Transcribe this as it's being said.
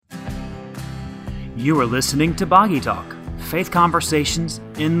You are listening to Boggy Talk, Faith Conversations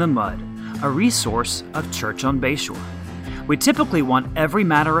in the Mud, a resource of Church on Bayshore. We typically want every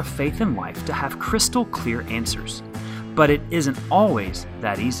matter of faith in life to have crystal clear answers, but it isn't always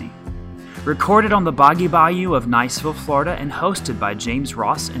that easy. Recorded on the Boggy Bayou of Niceville, Florida, and hosted by James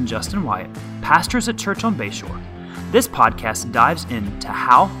Ross and Justin Wyatt, pastors at Church on Bayshore, this podcast dives into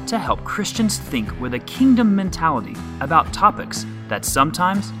how to help Christians think with a kingdom mentality about topics that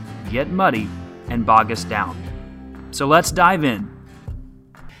sometimes get muddy and bog us down. So let's dive in.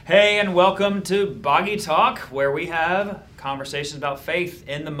 Hey, and welcome to Boggy Talk, where we have conversations about faith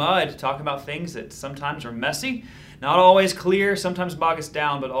in the mud, talking about things that sometimes are messy, not always clear, sometimes bog us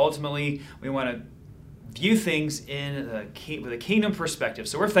down, but ultimately we want to view things with a kingdom perspective.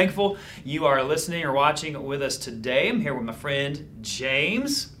 So we're thankful you are listening or watching with us today. I'm here with my friend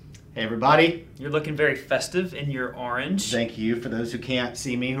James. Hey everybody. You're looking very festive in your orange. Thank you. For those who can't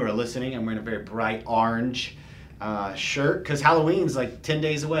see me, who are listening, I'm wearing a very bright orange shirt because Halloween's like 10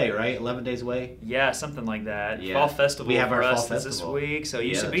 days away, right? 11 days away? Yeah, something like that. Yeah. Fall festival we have for our us fall this festival week, so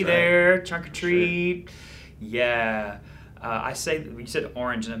you should be right. there, trunk or treat. Sure. Yeah. You said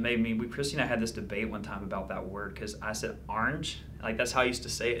orange, and it made me, Christy and I had this debate one time about that word, because I said orange, like that's how I used to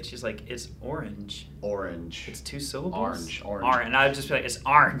say it. She's like, it's orange. Orange. It's two syllables? Orange. And I would just be like, it's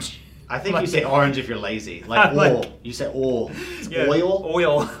orange. I think you say orange if you're lazy. Like oil. You say oil. It's oil.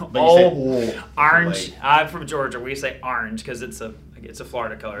 Oil. But you say oil. Orange. I'm from Georgia. We say orange because it's a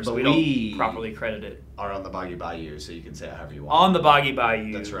Florida color, so but we don't properly credit it. Are on the Boggy Bayou, so you can say it however you want. On the Boggy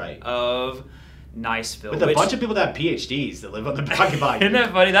Bayou. That's right. Of Niceville. With a bunch of people that have PhDs that live on the Boggy Bayou. Isn't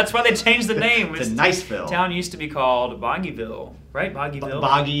that funny? That's why they changed the name. It's Niceville. Town used to be called Boggyville, right? Boggyville?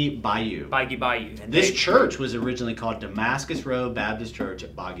 Boggy Bayou. Boggy Bayou. And this church was originally called Damascus Road Baptist Church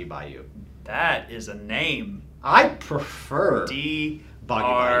at Boggy Bayou. That is a name. I prefer Boggy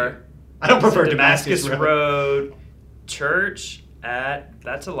Bayou. I don't prefer Damascus Road Church at.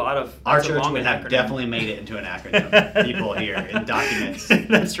 That's a lot of. Our church would have definitely made it into an acronym. People here in documents.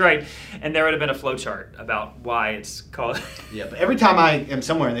 That's right, and there would have been a flow chart about why it's called. Yeah, but every time I am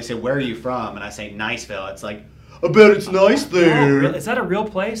somewhere and they say, "Where are you from?" and I say Niceville, it's like, I bet it's nice there. Oh, is that a real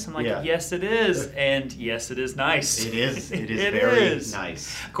place? I'm like, yeah. Yes, it is. And yes, it is nice. It is. It is very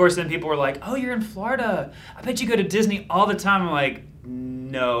nice. Of course, then people were like, oh, you're in Florida. I bet you go to Disney all the time. I'm like,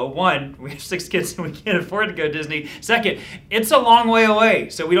 no. One, we have 6 kids and we can't afford to go to Disney. Second, it's a long way away,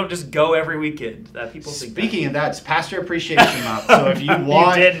 so we don't just go every weekend. Speaking of that, it's Pastor Appreciation Month, so if you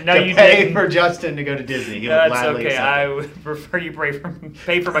want to pay for Justin to go to Disney, he will gladly accept it. I would prefer you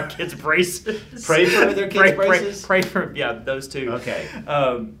pay for my kids' braces. Pray for their kids' braces? Pray for, those two. Okay.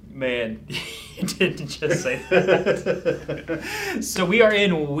 Man, you didn't just say that. So we are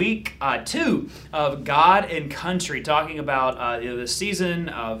in week 2 of God and Country, talking about the season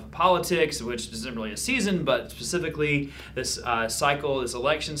of politics, which isn't really a season, but specifically this this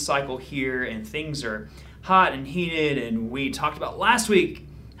election cycle here, and things are hot and heated. And we talked about last week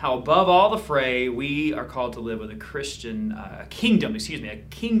how above all the fray, we are called to live with a kingdom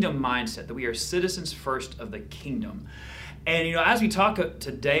mindset, that we are citizens first of the kingdom. And as we talk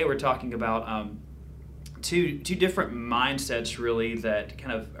today, we're talking about two different mindsets, really, that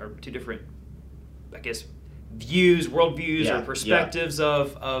kind of are two different, I guess, worldviews or perspectives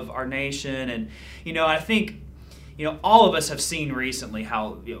of our nation. And I think all of us have seen recently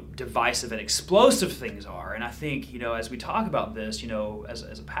how divisive and explosive things are. And I think as we talk about this,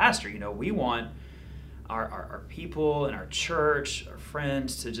 as a pastor, we want our people and our church, our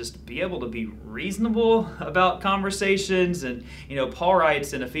friends, to just be able to be reasonable about conversations. And Paul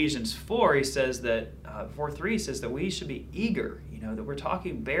writes in Ephesians 4, he says that 4:3 says that we should be eager, that we're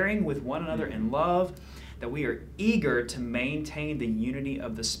bearing with one another in love, that we are eager to maintain the unity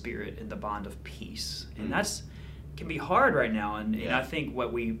of the Spirit in the bond of peace. And that's can be hard right now. And I think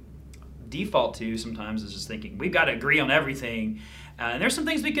what we default to sometimes is just thinking we've got to agree on everything. And there's some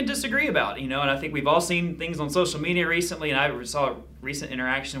things we can disagree about, and I think we've all seen things on social media recently, and I saw a recent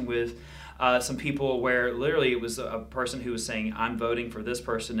interaction with some people where literally it was a person who was saying, I'm voting for this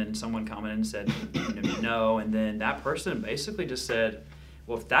person, and someone commented and said, no, and then that person basically just said,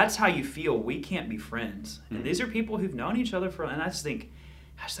 well, if that's how you feel, we can't be friends. Mm-hmm. And these are people who've known each other and I just think,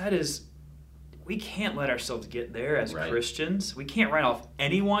 gosh, we can't let ourselves get there as Christians. We can't write off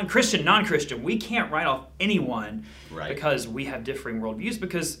anyone, Christian, non-Christian. We can't write off anyone because we have differing worldviews,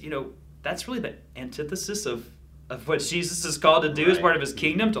 because, that's really the antithesis of what Jesus is called to do as part of his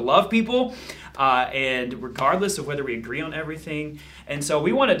kingdom, to love people, and regardless of whether we agree on everything. And so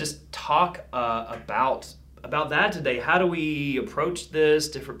we want to just talk about that today. How do we approach this,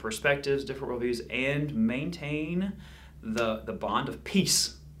 different perspectives, different worldviews, and maintain the bond of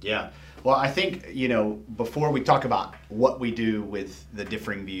peace Yeah. Well, I think, before we talk about what we do with the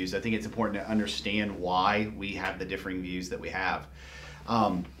differing views, I think it's important to understand why we have the differing views that we have.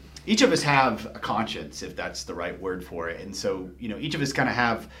 Each of us have a conscience, if that's the right word for it. And so, each of us kind of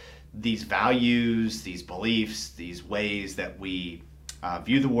have these values, these beliefs, these ways that we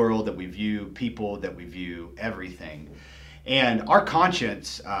view the world, that we view people, that we view everything. And our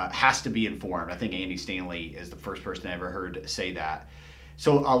conscience has to be informed. I think Andy Stanley is the first person I ever heard say that.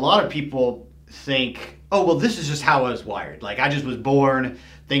 So a lot of people think, oh, well, this is just how I was wired. Like, I just was born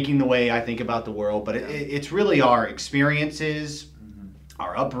thinking the way I think about the world. But it's really our experiences,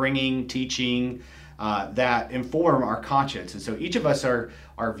 our upbringing, teaching, that inform our conscience. And so each of us are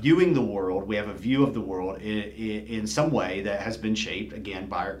viewing the world. We have a view of the world in some way that has been shaped, again,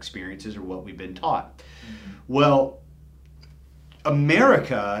 by our experiences or what we've been taught. Mm-hmm. Well,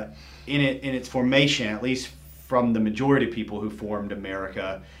 America, in its formation, at least from the majority of people who formed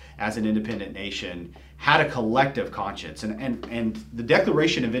America as an independent nation, had a collective conscience. And the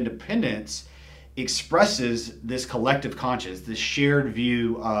Declaration of Independence expresses this collective conscience, this shared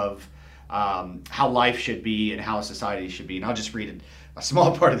view of how life should be and how society should be. And I'll just read a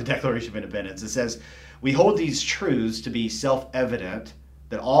small part of the Declaration of Independence. It says, "We hold these truths to be self-evident,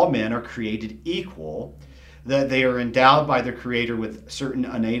 that all men are created equal, that they are endowed by their Creator with certain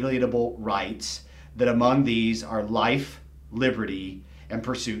unalienable rights, that among these are life, liberty, and the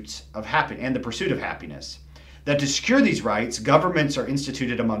pursuit of happiness. That to secure these rights, governments are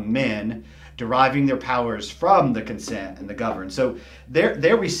instituted among men, deriving their powers from the consent and the governed." So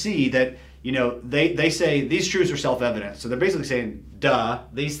there we see that, they say these truths are self-evident. So they're basically saying, duh,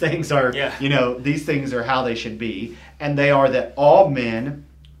 these things are, these things are how they should be. And they are that all men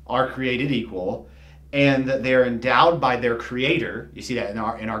are created equal, and that they're endowed by their Creator. You see that in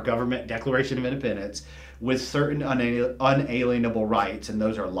our government Declaration of Independence, with certain unalienable rights, and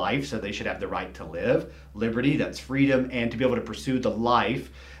those are life, so they should have the right to live, liberty, that's freedom, and to be able to pursue the life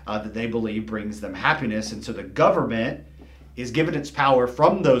that they believe brings them happiness. And so the government is given its power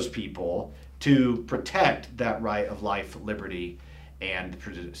from those people to protect that right of life, liberty, and the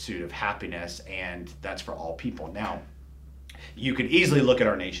pursuit of happiness, and that's for all people. Now, you could easily look at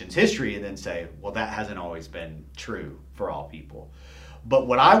our nation's history and then say, well, that hasn't always been true for all people. But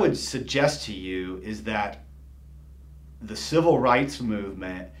what I would suggest to you is that the civil rights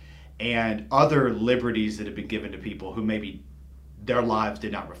movement and other liberties that have been given to people who maybe their lives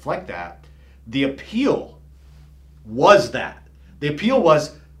did not reflect that, the appeal was that. The appeal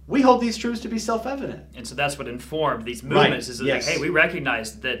was, we hold these truths to be self-evident. And so that's what informed these movements, is like, hey, we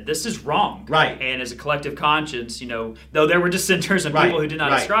recognize that this is wrong. Right. And as a collective conscience, though there were dissenters and people who did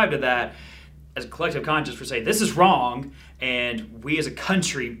not ascribe to that, as a collective conscience, we're saying this is wrong, and we as a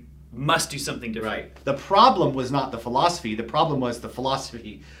country must do something different. Right. The problem was not the philosophy. The problem was the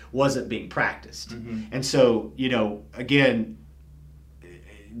philosophy wasn't being practiced. Mm-hmm. And so, again,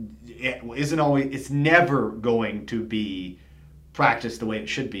 it's never going to be practiced the way it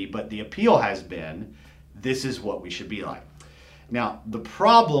should be, but the appeal has been, this is what we should be like. Now, the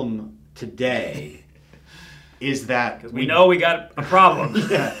problem today is that we know we got a problem.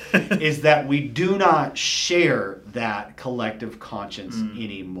 Is that we do not share that collective conscience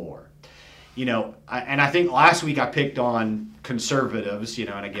anymore. And I think last week I picked on conservatives,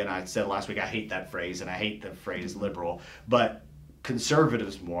 and again, I said last week I hate that phrase, and I hate the phrase liberal, but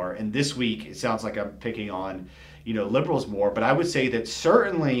conservatives more. And this week it sounds like I'm picking on, liberals more. But I would say that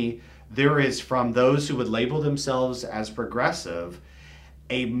certainly there is, from those who would label themselves as progressive,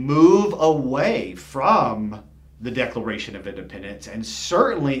 a move away from the Declaration of Independence, and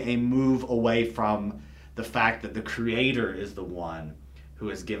certainly a move away from the fact that the Creator is the one who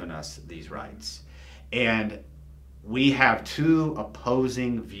has given us these rights. And we have two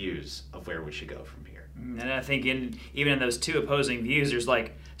opposing views of where we should go from here. And I think even in those two opposing views, there's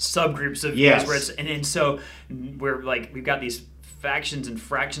like subgroups of views where it's, and so we're like, we've got these factions and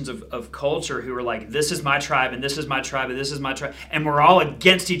fractions of culture who are like, this is my tribe, and this is my tribe, and this is my tribe, and we're all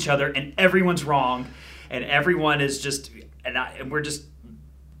against each other, and everyone's wrong, and everyone is just, and we're just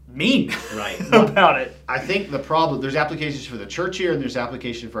mean about it. I think the problem, there's applications for the church here, and there's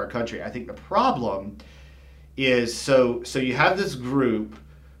application for our country. I think the problem is, so you have this group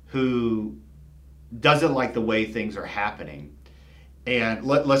who doesn't like the way things are happening. And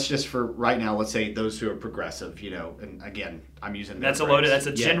let's just, for right now, let's say those who are progressive, and again, I'm using that's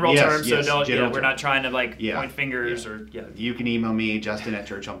a general term, so don't, we're not trying to point fingers or. You can email me,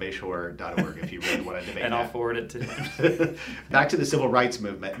 justin@churchonbayshore.org, if you really want to debate and that. I'll forward it to him. Back to the civil rights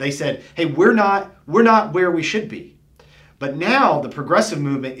movement. They said, hey, we're not where we should be. But now the progressive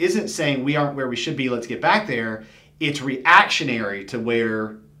movement isn't saying we aren't where we should be, let's get back there. It's reactionary to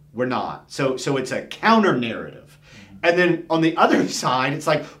where we're not. So it's a counter narrative. And then on the other side, it's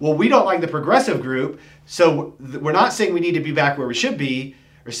like, well, we don't like the progressive group, so we're not saying we need to be back where we should be,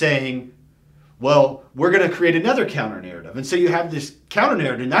 or saying, well, we're going to create another counter narrative. And so you have this counter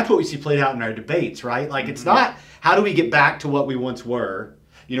narrative, and that's what we see played out in our debates, right? Like, it's not how do we get back to what we once were,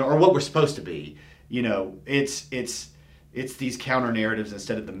 or what we're supposed to be. It's these counter narratives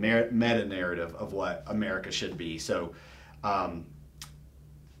instead of the meta narrative of what America should be. So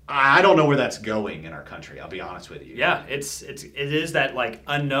I don't know where that's going in our country. I'll be honest with you. Yeah, it is that like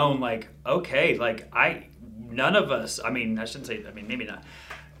unknown, like, okay, like none of us. I mean, I shouldn't say. I mean, maybe not.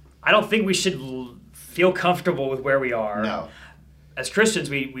 I don't think we should feel comfortable with where we are. No. As Christians,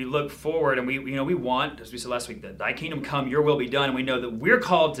 we look forward, and we want, as we said last week, that Thy kingdom come, Your will be done, and we know that we're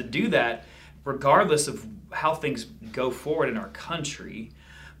called to do that, regardless of how things go forward in our country.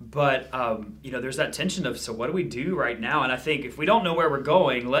 But there's that tension of, so what do we do right now? And I think if we don't know where we're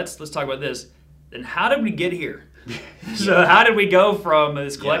going, let's talk about this. Then how did we get here? So how did we go from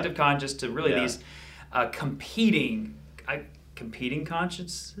this collective conscience to really these competing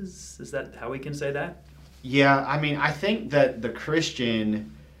consciences? Is that how we can say that? Yeah, I mean, I think that the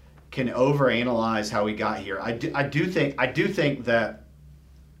Christian can overanalyze how we got here. I do think that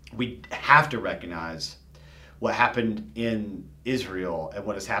we have to recognize what happened in Israel and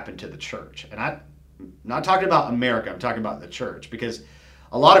what has happened to the church. And I'm not talking about America, I'm talking about the church, because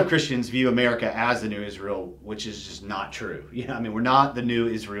a lot of Christians view America as the new Israel, which is just not true. I mean, we're not the new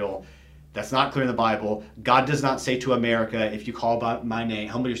Israel. That's not clear in the Bible. God does not say to America, if you call by my name,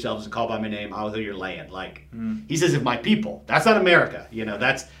 humble yourselves and call by my name, I will heal your land. Like, he says, if my people. That's not America.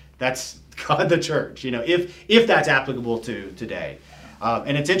 That's God, the church, if that's applicable to today.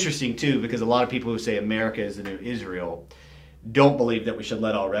 And it's interesting, too, because a lot of people who say America is the new Israel don't believe that we should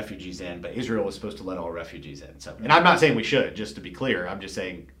let all refugees in, but Israel was supposed to let all refugees in. So, and I'm not saying we should, just to be clear. I'm just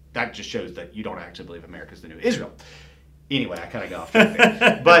saying that just shows that you don't actually believe America is the new Israel. Anyway, I kind of got off track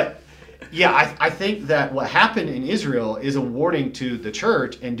there. But, yeah, I think that what happened in Israel is a warning to the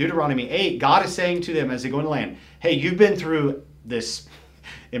church. In Deuteronomy 8, God is saying to them as they go into land, hey, you've been through this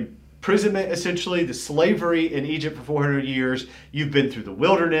imprisonment, essentially, the slavery in Egypt for 400 years. You've been through the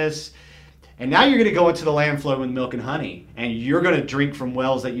wilderness. And now you're going to go into the land flowing with milk and honey. And you're going to drink from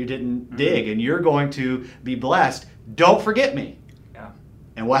wells that you didn't dig. And you're going to be blessed. Don't forget me. Yeah.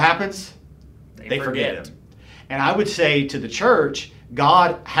 And what happens? They forget him. And I would say to the church,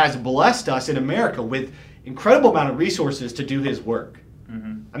 God has blessed us in America with incredible amount of resources to do his work.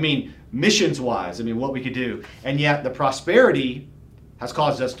 I mean, missions-wise, what we could do. And yet the prosperity has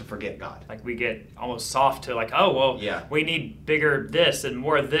caused us to forget God. Like, we get almost soft to like, oh, well, we need bigger this and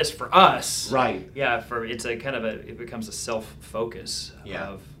more of this for us. Right. Yeah, it becomes a self-focus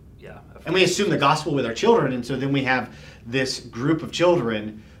and we assume the gospel with our children, and so then we have this group of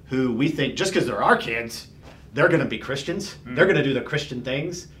children who we think, just because they're our kids, they're going to be Christians. They're going to do the Christian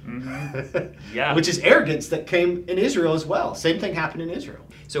things. Which is arrogance that came in Israel as well. Same thing happened in Israel.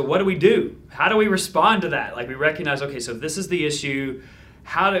 So what do we do? How do we respond to that? Like, we recognize, okay, so this is the issue.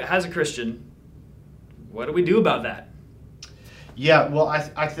 As a Christian, what do we do about that? Yeah, well,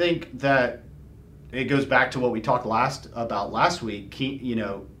 I think that it goes back to what we talked about last week,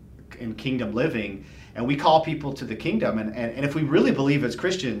 in kingdom living. And we call people to the kingdom. And if we really believe as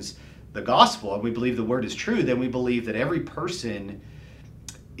Christians the gospel, and we believe the word is true, then we believe that every person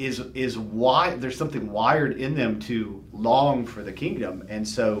is why there's something wired in them to long for the kingdom. And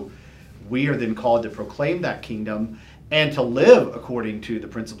so we are then called to proclaim that kingdom and to live according to the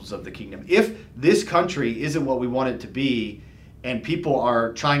principles of the kingdom. If this country isn't what we want it to be, and people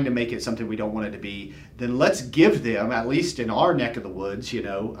are trying to make it something we don't want it to be, then let's give them, at least in our neck of the woods,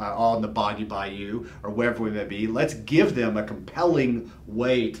 on the Bayou, or wherever we may be, let's give them a compelling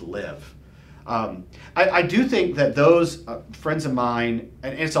way to live. I do think that those friends of mine,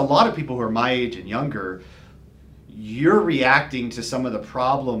 and it's a lot of people who are my age and younger, you're reacting to some of the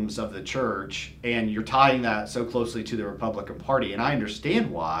problems of the church, and you're tying that so closely to the Republican Party, and I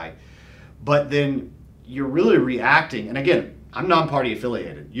understand why, but then you're really reacting, and again, I'm non-party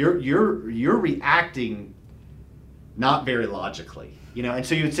affiliated. You're reacting not very logically, and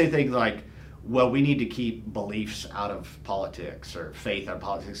so you would say things like, well, we need to keep beliefs out of politics or faith out of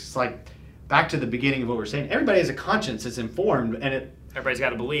politics. It's like back to the beginning of what we're saying. Everybody has a conscience that's informed, and everybody's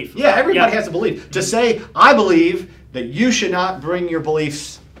got a belief. Yeah, everybody has a belief. To say, I believe that you should not bring your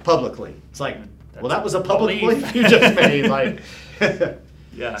beliefs publicly. It's like, well, that was a public belief you just made. Like,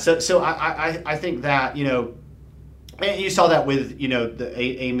 yeah. So I think that, and you saw that with,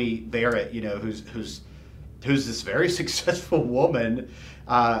 Amy Barrett, who's this very successful woman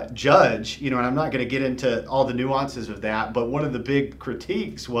judge, and I'm not going to get into all the nuances of that, but one of the big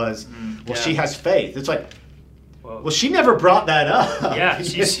critiques was, she has faith. It's like, well, she never brought that up. Yeah,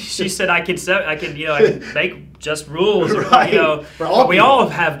 she said I can make just rules. Right. We all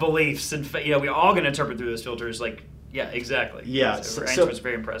have beliefs, and we all going to interpret through those filters. Like, yeah, exactly. Yeah, so her answer was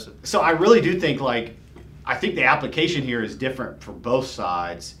very impressive. So I really do think I think the application here is different for both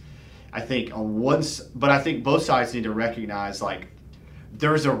sides. I think but I think both sides need to recognize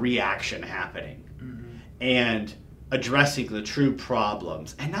there's a reaction happening, and addressing the true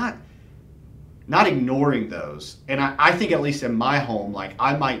problems, and not ignoring those. And I think, at least in my home,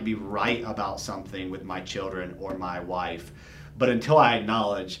 I might be right about something with my children or my wife, but until I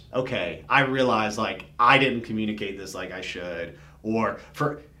acknowledge, okay, I realize I didn't communicate this like I should, or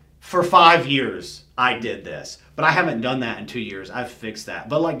for 5 years I did this, but I haven't done that in 2 years. I've fixed that.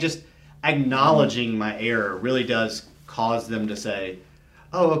 But just acknowledging my error really does cause them to say,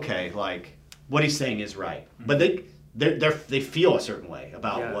 oh, okay, what he's saying is right. But they feel a certain way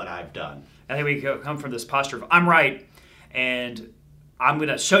about what I've done. I think we come from this posture of I'm right, and I'm going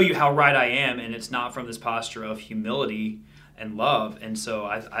to show you how right I am, and it's not from this posture of humility and love. And so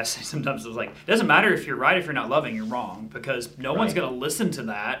I say sometimes it's it doesn't matter if you're right, if you're not loving, you're wrong, because no one's going to listen to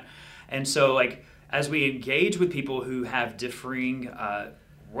that. And so as we engage with people who have differing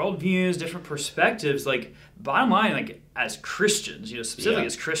worldviews, different perspectives, bottom line, as Christians, specifically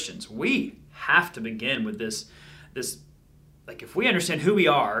as Christians, we have to begin with this if we understand who we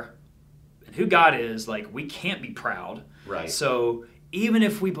are and who God is, we can't be proud. Right. So even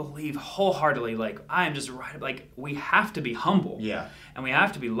if we believe wholeheartedly, I am just right, we have to be humble. Yeah. And we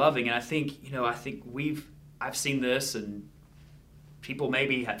have to be loving. And I think, I've seen this, and people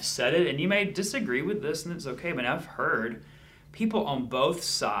maybe have said it, and you may disagree with this, and it's okay, but I've heard people on both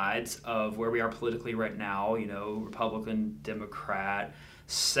sides of where we are politically right now, Republican, Democrat,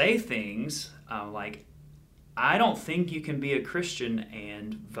 say things I don't think you can be a Christian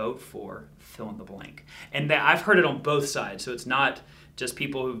and vote for fill in the blank. And I've heard it on both sides. So it's not just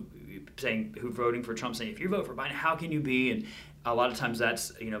people who voting for Trump saying, if you vote for Biden, how can you be? And a lot of times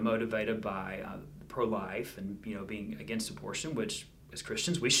that's motivated by pro-life and being against abortion, which as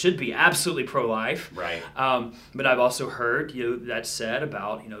Christians we should be absolutely pro-life. Right. But I've also heard that said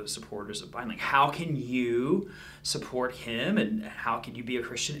about supporters of Biden, how can you support him, and how can you be a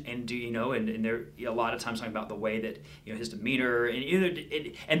Christian and do and they're a lot of times talking about the way that his demeanor,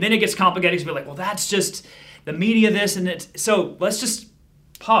 and then it gets complicated to be well, that's just the media, this and it. So let's just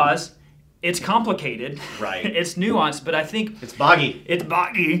pause. It's complicated, right? It's nuanced, but I think it's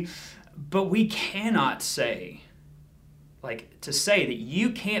boggy. But we cannot say to say that you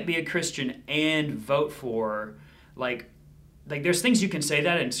can't be a Christian and vote for there's things you can say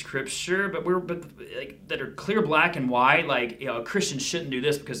that in Scripture, but that are clear black and white. A Christian shouldn't do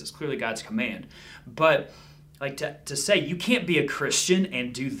this because it's clearly God's command. But to say you can't be a Christian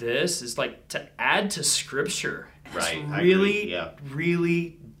and do this is to add to Scripture. Right. It's really,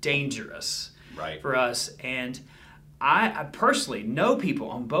 really dangerous for us. And I personally know people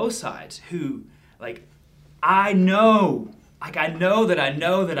on both sides who I know that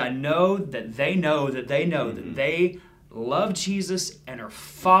they love Jesus and are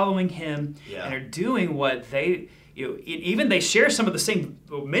following him and are doing what they, even they share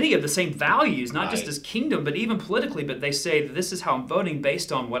many of the same values, not just as kingdom, but even politically, but they say this is how I'm voting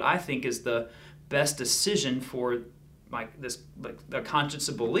based on what I think is the best decision for the conscience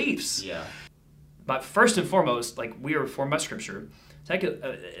of beliefs. Yeah. But first and foremost, we are informed by Scripture.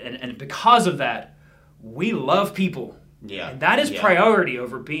 And because of that, we love people. Yeah. And that is priority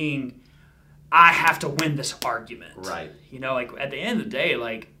over being, I have to win this argument. Right. At the end of the day,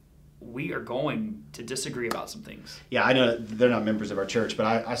 we are going to disagree about some things. Yeah, I know they're not members of our church, but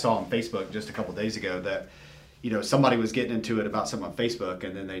I saw on Facebook just a couple of days ago that, somebody was getting into it about something on Facebook,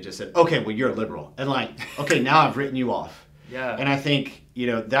 and then they just said, okay, well, you're a liberal. And okay, now I've written you off. Yeah. And I think,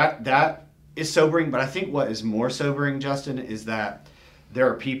 that is sobering, but I think what is more sobering, Justin, is that there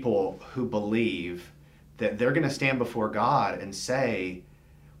are people who believe that they're going to stand before God and say,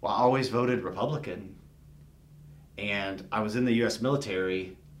 well, I always voted Republican, and I was in the U.S.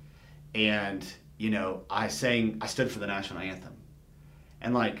 military, and, I stood for the national anthem.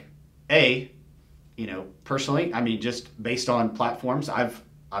 And personally, just based on platforms, I'm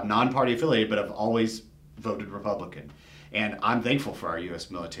non-party affiliated, but I've always voted Republican. And I'm thankful for our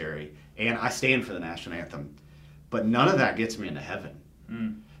U.S. military, and I stand for the national anthem. But none of that gets me into heaven.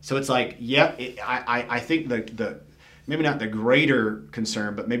 Mm. So it's I think the maybe not the greater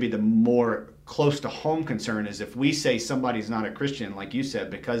concern, but maybe the more close to home concern is if we say somebody's not a Christian, like you said,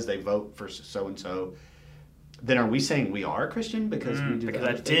 because they vote for so-and-so, then are we saying we are a Christian because we do because the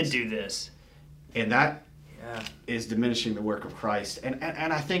I other did things? do this. And that Yeah. is diminishing the work of Christ. And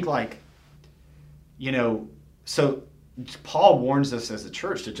I think, like, you know, so Paul warns us as a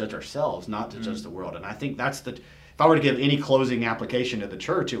church to judge ourselves, not to judge the world. And I think that's if I were to give any closing application to the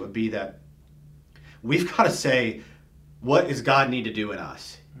church, it would be that we've got to say, what does God need to do in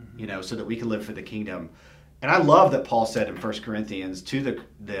us, you know, so that we can live for the kingdom. And I love that Paul said in 1 Corinthians to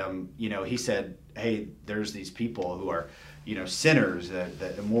them, you know, he said, hey, there's these people who are, you know, sinners,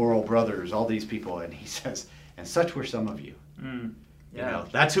 the immoral brothers, all these people. And he says, and such were some of you. Yeah. You know,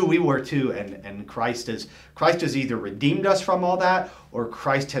 that's who we were too. And Christ has either redeemed us from all that, or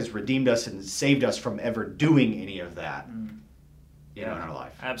Christ has redeemed us and saved us from ever doing any of that. You know, in our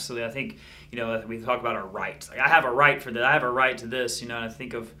life. Absolutely. I think, you know, we talk about our rights. Like, I have a right for that. I have a right to this, you know, and I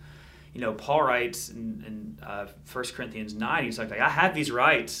think of, you know, Paul writes in 1 Corinthians 9, he's like, I have these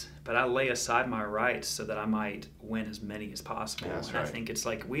rights, but I lay aside my rights so that I might win as many as possible. Yeah, that's and right. I think it's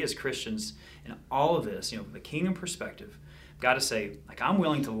like we as Christians in all of this, you know, from the kingdom perspective, got to say, like, I'm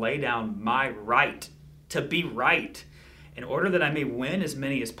willing to lay down my right to be right in order that I may win as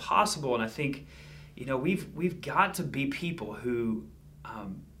many as possible. And I think, you know, we've got to be people who,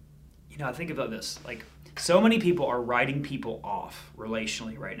 you know, I think about this, like, so many people are writing people off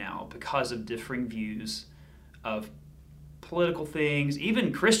relationally right now because of differing views of political things.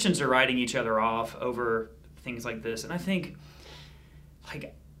 Even Christians are writing each other off over things like this. And I think,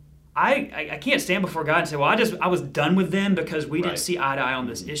 like, I can't stand before God and say, well, I was done with them because we didn't see eye to eye on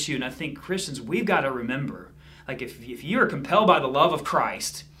this issue. And I think Christians, we've got to remember, like, if you are compelled by the love of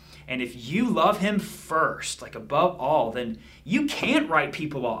Christ, and if you love him first, like above all, then you can't write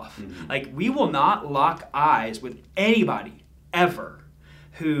people off. Like, we will not lock eyes with anybody ever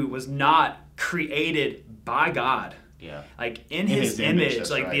who was not created by God. Yeah. Like, in his image,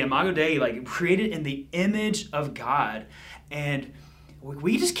 like right. the Imago Dei, like created in the image of God. And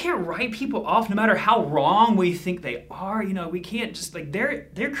we just can't write people off no matter how wrong we think they are. You know, we can't just, like,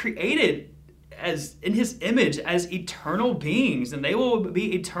 they're created as in his image as eternal beings, and they will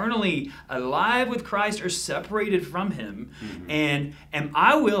be eternally alive with Christ or separated from him. And am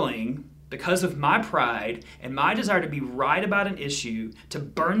I willing, because of my pride and my desire to be right about an issue, to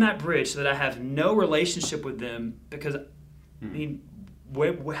burn that bridge so that I have no relationship with them? Because, I mean,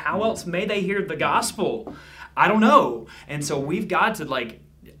 how else may they hear the gospel? I don't know. And so we've got to, like,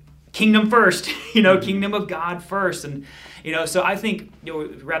 kingdom first, you know, kingdom of God first. And, you know, so I think, you know,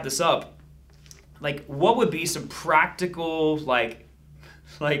 to wrap this up, like, what would be some practical, like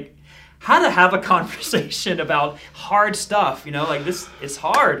how to have a conversation about hard stuff, you know, like, this is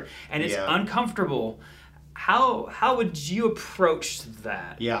hard and it's uncomfortable. How would you approach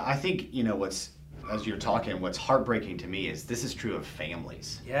that? Yeah, I think, you know, as you're talking, what's heartbreaking to me is this is true of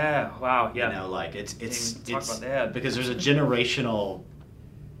families. Yeah, wow, yeah. You know, like, it's talk about that. because there's a generational,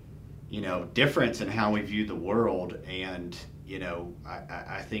 you know, difference in how we view the world. And, you know,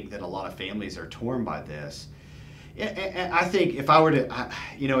 I think that a lot of families are torn by this. And I think if I were to,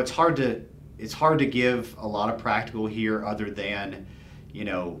 you know, it's hard to give a lot of practical here other than, you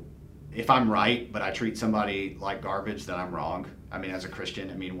know, if I'm right, but I treat somebody like garbage, then I'm wrong. I mean, as a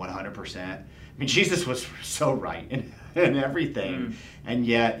Christian, I mean, 100%. I mean, Jesus was so right in everything. And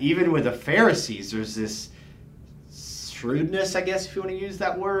yet, even with the Pharisees, there's this shrewdness, I guess, if you want to use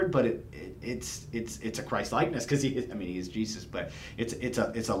that word, but it's a Christ likeness, because he is Jesus, but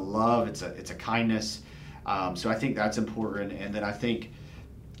it's a love, it's a kindness. So I think that's important. And then I think,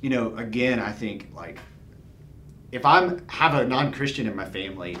 you know, again, I think, like, if have a non-Christian in my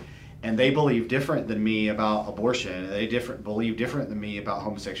family and they believe different than me about abortion, and they believe different than me about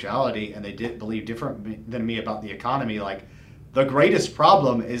homosexuality, and they believe different than me about the economy, like, the greatest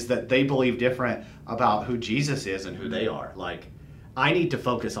problem is that they believe different about who Jesus is and who they are. Like, I need to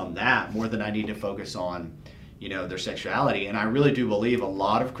focus on that more than I need to focus on, you know, their sexuality. And I really do believe a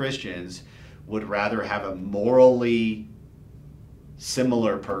lot of Christians would rather have a morally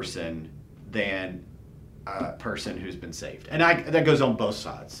similar person than a person who's been saved. And that goes on both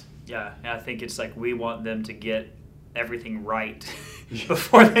sides. Yeah, I think it's like we want them to get everything right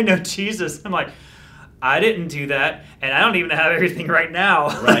before they know Jesus. I'm like, I didn't do that, and I don't even have everything right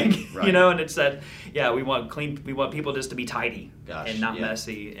now. Right. You know, and it's that, yeah, we want people just to be tidy and not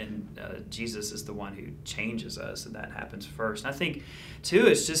messy, and Jesus is the one who changes us, and that happens first. And I think, too,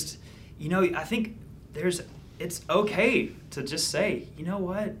 it's just, you know, I think it's okay to just say, you know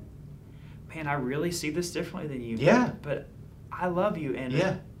what, man, I really see this differently than you. Yeah. But I love you,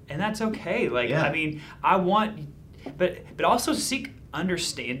 and that's okay. Like, I mean, but also seek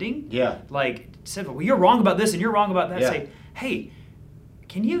understanding. Yeah. Like, said, well, you're wrong about this and you're wrong about that. Yeah. Say, hey,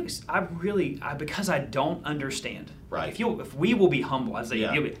 because I don't understand. Right. If we will be humble, I'd say,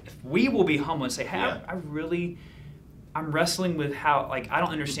 if we will be humble and say, hey, I'm wrestling with how, I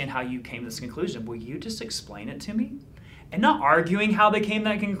don't understand how you came to this conclusion. Will you just explain it to me? And not arguing how they came to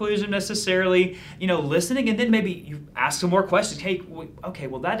that conclusion necessarily, listening, and then maybe you ask some more questions. Hey, okay,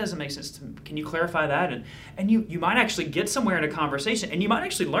 well, that doesn't make sense to me. Can you clarify that? And you might actually get somewhere in a conversation, and you might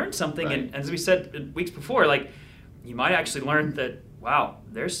actually learn something. Right. And as we said weeks before, you might actually learn that, wow,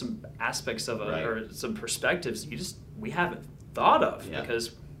 there's some aspects of or some perspectives we haven't thought of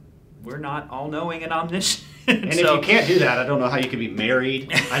because we're not all-knowing and omniscient. And if you can't do that, I don't know how you can be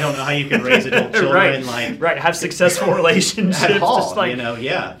married. I don't know how you can raise adult children. Have successful relationships. At all,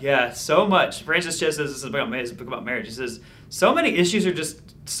 Yeah, so much. Francis Chan says this is a book about marriage. He says, so many issues are just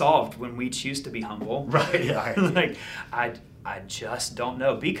solved when we choose to be humble. Right. I just don't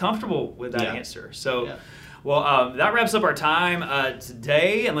know. Be comfortable with that answer. So... Well, that wraps up our time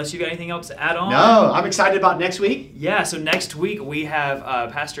today, unless you've got anything else to add on. No, I'm excited about next week. Yeah, so next week we have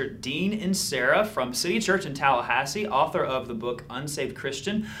Pastor Dean Inserra from City Church in Tallahassee, author of the book Unsaved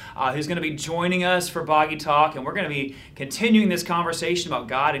Christian, who's going to be joining us for Boggy Talk, and we're going to be continuing this conversation about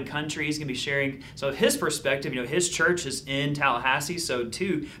God and country. He's going to be sharing some of his perspective. His church is in Tallahassee, so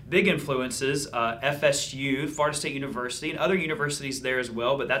two big influences, FSU, Florida State University, and other universities there as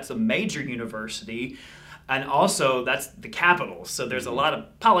well, but that's a major university. And also, that's the capital, so there's a lot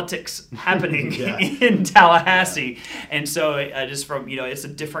of politics happening in Tallahassee. And so just from, it's a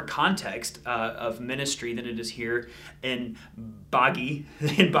different context of ministry than it is here in Boggy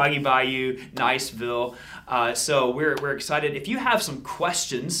Bayou, Niceville. So we're excited. If you have some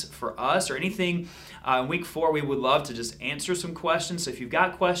questions for us or anything, in week 4, we would love to just answer some questions. So if you've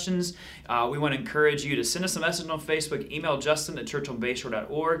got questions, we want to encourage you to send us a message on Facebook, email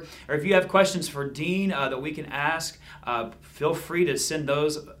justin@churchonbayshore.org. Or if you have questions for Dean that we can ask, feel free to send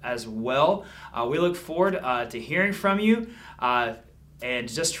those as well. We look forward to hearing from you. And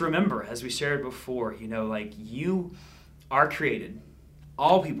just remember, as we shared before, you are created.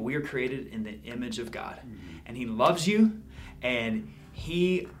 All people, we are created in the image of God. And He loves you, and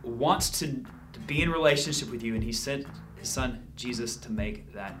He wants to be in relationship with you, and He sent His Son Jesus to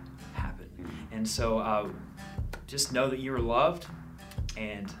make that happen. And so just know that you are loved,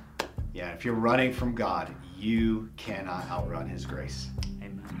 and if you're running from God, you cannot outrun His grace.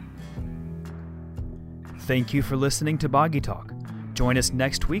 Amen. Thank you for listening to Boggy Talk. Join us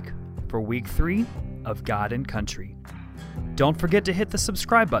next week for week 3 of God and Country. Don't forget to hit the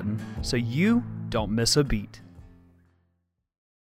subscribe button so you don't miss a beat.